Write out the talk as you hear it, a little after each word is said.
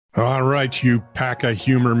All right, you pack of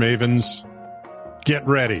humor mavens, get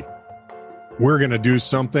ready. We're going to do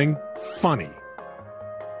something funny.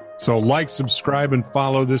 So like, subscribe, and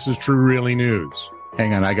follow. This is True Really News.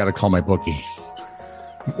 Hang on, I got to call my bookie.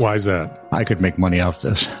 Why is that? I could make money off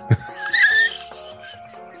this.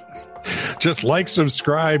 Just like,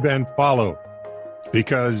 subscribe, and follow,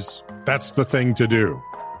 because that's the thing to do.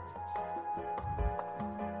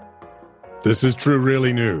 This is True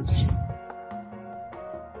Really News.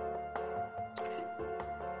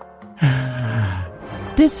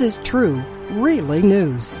 This is True Really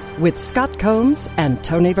News with Scott Combs and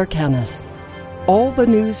Tony Vercanis. All the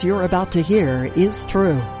news you're about to hear is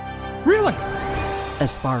true. Really?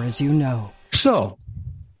 As far as you know. So,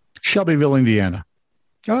 Shelbyville, Indiana.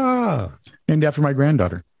 Named after my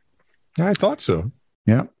granddaughter. I thought so.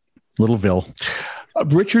 Yeah, Littleville.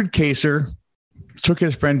 Richard Kaser took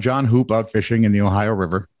his friend John Hoop out fishing in the Ohio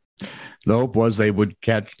River. The hope was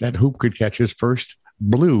that Hoop could catch his first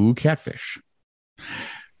blue catfish.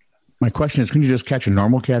 My question is, couldn't you just catch a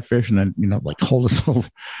normal catfish and then, like hold his little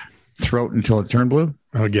throat until it turned blue?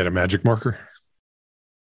 I'll get a magic marker.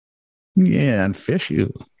 Yeah, and fish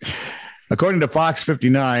you. According to Fox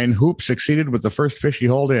 59, Hoop succeeded with the first fish he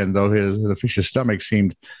hauled in, though the fish's stomach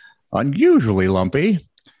seemed unusually lumpy.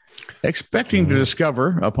 Expecting to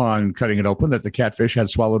discover, upon cutting it open, that the catfish had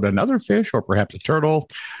swallowed another fish or perhaps a turtle.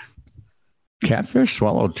 Catfish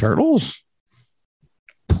swallowed turtles?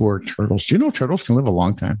 Poor turtles. Do you know turtles can live a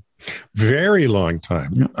long time? Very long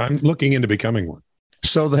time. Yeah. I'm looking into becoming one.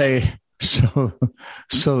 So but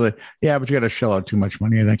you got to shell out too much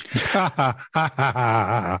money, I think.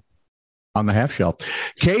 On the half shell.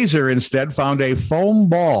 Kaser instead found a foam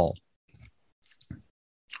ball.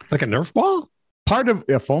 Like a Nerf ball? Part of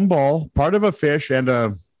a foam ball, part of a fish, and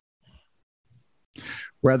a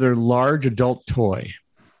rather large adult toy.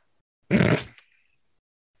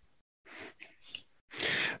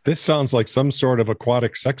 This sounds like some sort of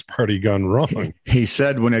aquatic sex party gone wrong. He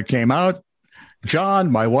said when it came out,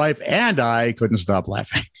 John, my wife, and I couldn't stop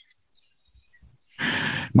laughing.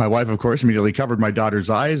 My wife, of course, immediately covered my daughter's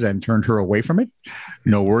eyes and turned her away from it.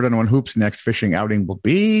 No word on when Hoop's next fishing outing will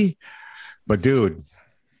be. But, dude,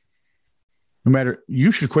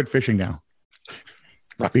 you should quit fishing now.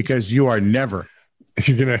 Right. Because you are never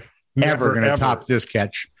going to top this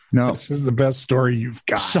catch. No. This is the best story you've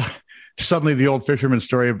got. Suddenly the old fisherman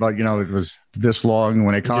story about, it was this long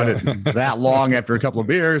when I caught it that long after a couple of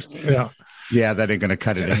beers. Yeah, that ain't going to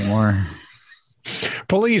cut it anymore.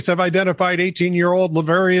 Police have identified 18-year-old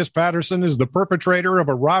Laverius Patterson as the perpetrator of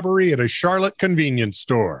a robbery at a Charlotte convenience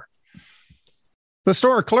store. The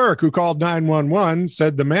store clerk who called 911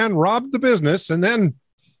 said the man robbed the business and then,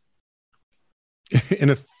 in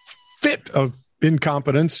a fit of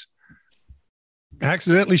incompetence,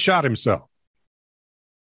 accidentally shot himself.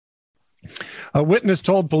 A witness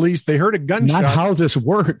told police they heard a gunshot. Not how this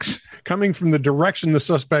works. Coming from the direction the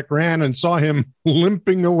suspect ran and saw him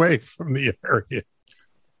limping away from the area.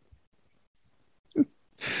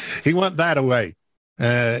 He went that away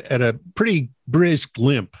at a pretty brisk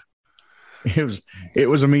limp. It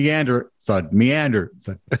was a meander thud.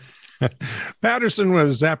 Patterson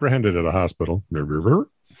was apprehended at a hospital.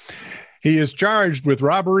 He is charged with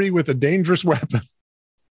robbery with a dangerous weapon,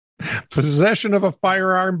 possession of a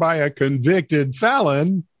firearm by a convicted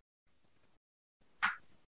felon.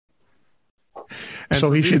 And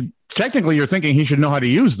so he should, technically you're thinking he should know how to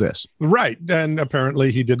use this. Right. And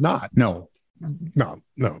apparently he did not. No.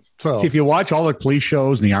 So see, if you watch all the police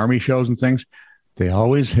shows and the army shows and things, they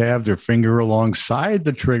always have their finger alongside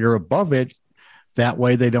the trigger above it. That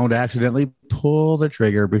way they don't accidentally pull the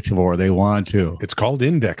trigger before they want to. It's called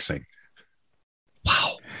indexing.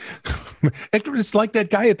 Wow. It's like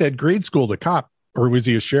that guy at that grade school, the cop, or was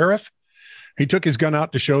he a sheriff? He took his gun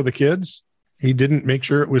out to show the kids. He didn't make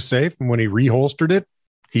sure it was safe. And when he reholstered it,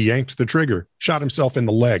 he yanked the trigger, shot himself in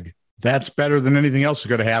the leg. That's better than anything else that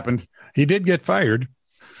could have happened. He did get fired.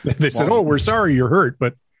 They said, "Oh, we're sorry you're hurt,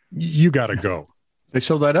 but you got to go." They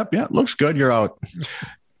sewed that up. Yeah, looks good. You're out.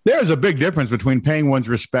 There's a big difference between paying one's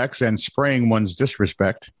respects and spraying one's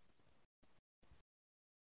disrespect.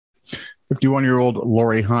 51-year-old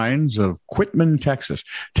Lori Hines of Quitman, Texas.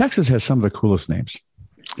 Texas has some of the coolest names.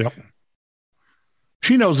 Yep.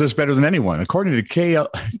 She knows this better than anyone. According to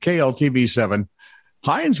KLTV7,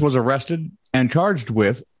 Hines was arrested and charged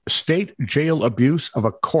with state jail abuse of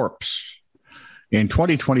a corpse in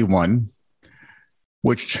 2021,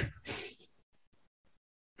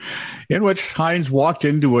 in which Hines walked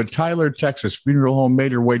into a Tyler, Texas funeral home,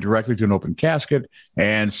 made her way directly to an open casket,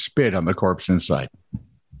 and spit on the corpse inside.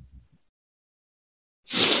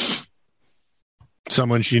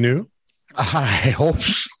 Someone she knew? I hope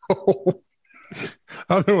so.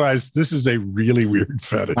 Otherwise, this is a really weird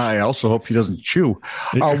fetish. I also hope he doesn't chew.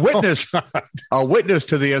 A witness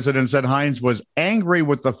to the incident said Hines was angry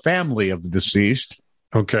with the family of the deceased.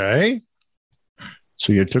 Okay.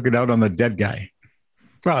 So you took it out on the dead guy.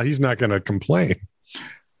 Well, he's not going to complain.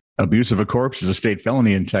 Abuse of a corpse is a state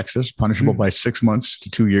felony in Texas, punishable by 6 months to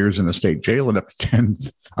 2 years in a state jail and up to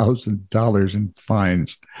 $10,000 in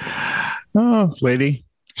fines. Oh, lady.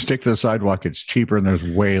 Stick to the sidewalk. It's cheaper and there's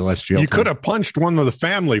way less jail. You time. could have punched one of the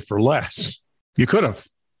family for less. You could have.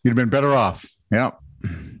 You'd have been better off. Yeah.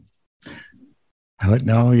 But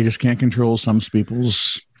no, you just can't control some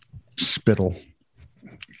people's spittle.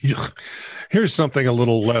 Here's something a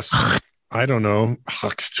little less, I don't know,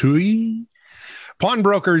 huxtui.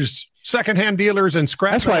 Pawnbrokers, secondhand dealers, and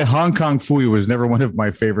scrap. That's why Hong Kong Phooey was never one of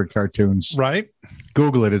my favorite cartoons. Right?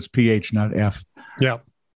 Google it. It's PH, not F. Yeah.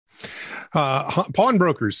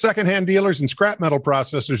 Pawnbrokers, secondhand dealers, and scrap metal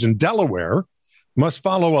processors in Delaware must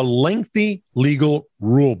follow a lengthy legal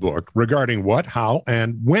rule book regarding what, how,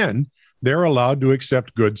 and when they're allowed to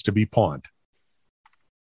accept goods to be pawned.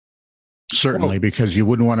 Certainly, because you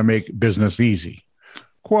wouldn't want to make business easy.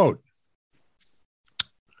 Quote,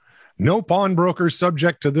 no pawnbroker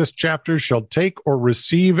subject to this chapter shall take or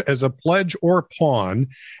receive as a pledge or pawn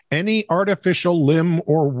any artificial limb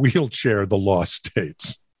or wheelchair, the law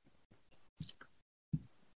states.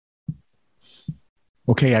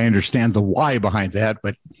 Okay, I understand the why behind that,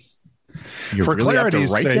 but you for really have to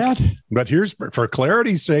clarity's write sake, that? But here's for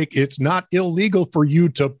clarity's sake, it's not illegal for you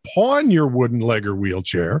to pawn your wooden leg or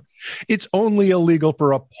wheelchair. It's only illegal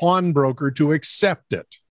for a pawnbroker to accept it.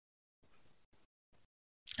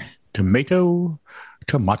 Tomato.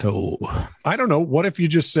 I don't know. What if you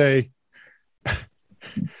just say,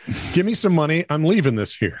 give me some money. I'm leaving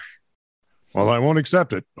this here. Well, I won't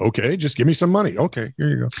accept it. Okay, just give me some money. Okay, here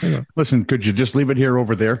you go. Hang on. Listen, could you just leave it here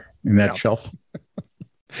over there in that shelf?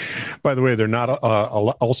 By the way, they're not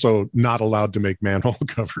also not allowed to make manhole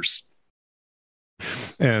covers.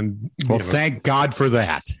 And well, thank God for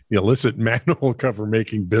that. The illicit manhole cover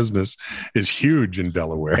making business is huge in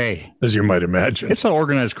Delaware. Hey, as you might imagine, it's how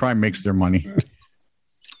organized crime makes their money.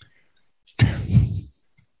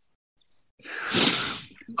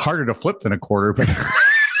 Harder to flip than a quarter, but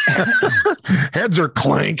heads are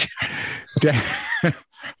clank. Yeah.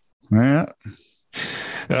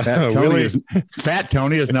 Fat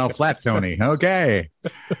Tony is now Flat Tony. Okay.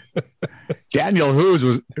 Daniel Hughes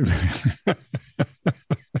was.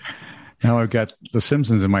 Now I've got The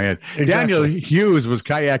Simpsons in my head. Exactly. Daniel Hughes was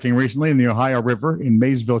kayaking recently in the Ohio River in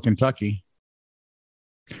Maysville, Kentucky.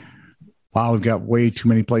 Wow, we've got way too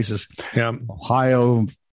many places. Yeah. Ohio,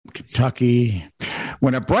 Kentucky.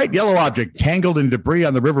 When a bright yellow object tangled in debris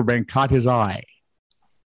on the riverbank caught his eye.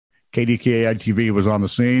 KDKA TV was on the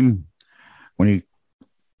scene when he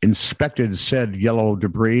inspected said yellow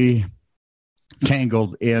debris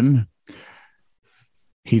tangled in.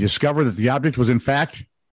 He discovered that the object was, in fact,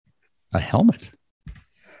 a helmet.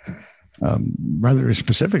 Rather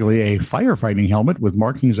specifically, a firefighting helmet with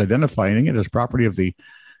markings identifying it as property of the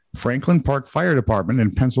Franklin Park Fire Department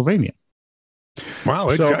in Pennsylvania. Wow,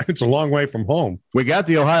 it's a long way from home. We got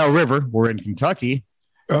the Ohio River. We're in Kentucky.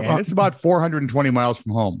 And it's about 420 miles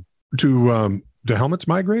from home. Do helmets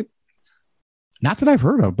migrate? Not that I've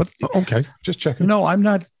heard of, but okay, just checking. I'm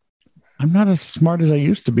not as smart as I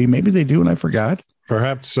used to be. Maybe they do, and I forgot.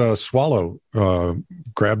 Perhaps swallow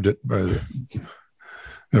grabbed it by the.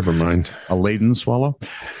 Never mind. A laden swallow?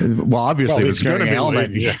 Well, obviously, it's going to be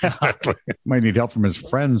laden. Yeah, exactly. Might need help from his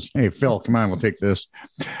friends. Hey, Phil, come on, we'll take this.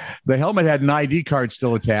 The helmet had an ID card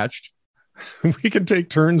still attached. We can take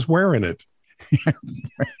turns wearing it.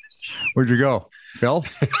 Where'd you go, Phil?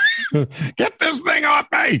 Get this thing off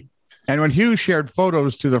me! And when Hughes shared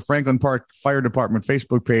photos to the Franklin Park Fire Department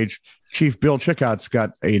Facebook page, Chief Bill Chickotts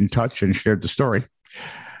got in touch and shared the story.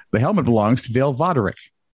 The helmet belongs to Dale Voderick.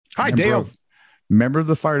 Hi, Dale. Member of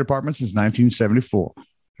the fire department since 1974.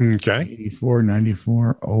 Okay. 84,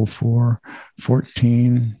 94, 04,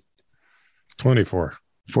 14. 24.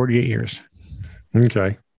 48 years.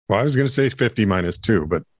 Okay. Well, I was going to say 50 minus 2,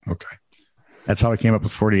 but okay. That's how I came up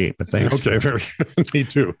with 48, but thanks. Okay, very good. Me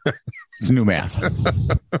too. It's new math.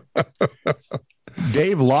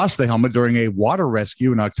 Dave lost the helmet during a water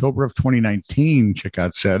rescue in October of 2019,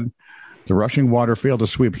 Chickott said. The rushing water failed to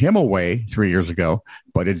sweep him away 3 years ago,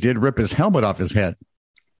 but it did rip his helmet off his head.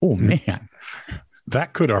 Oh, man.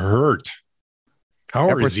 That could have hurt.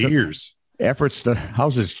 How are his ears?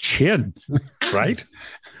 How's his chin? Right?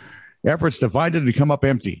 Efforts to find it to come up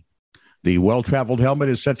empty. The well-traveled helmet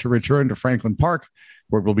is set to return to Franklin Park,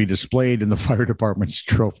 where it will be displayed in the fire department's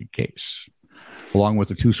trophy case. along with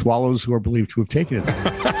the 2 swallows who are believed to have taken it.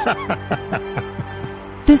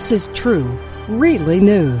 This is true, really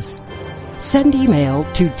news. Send email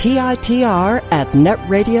to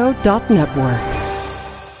TITR@netradio.network.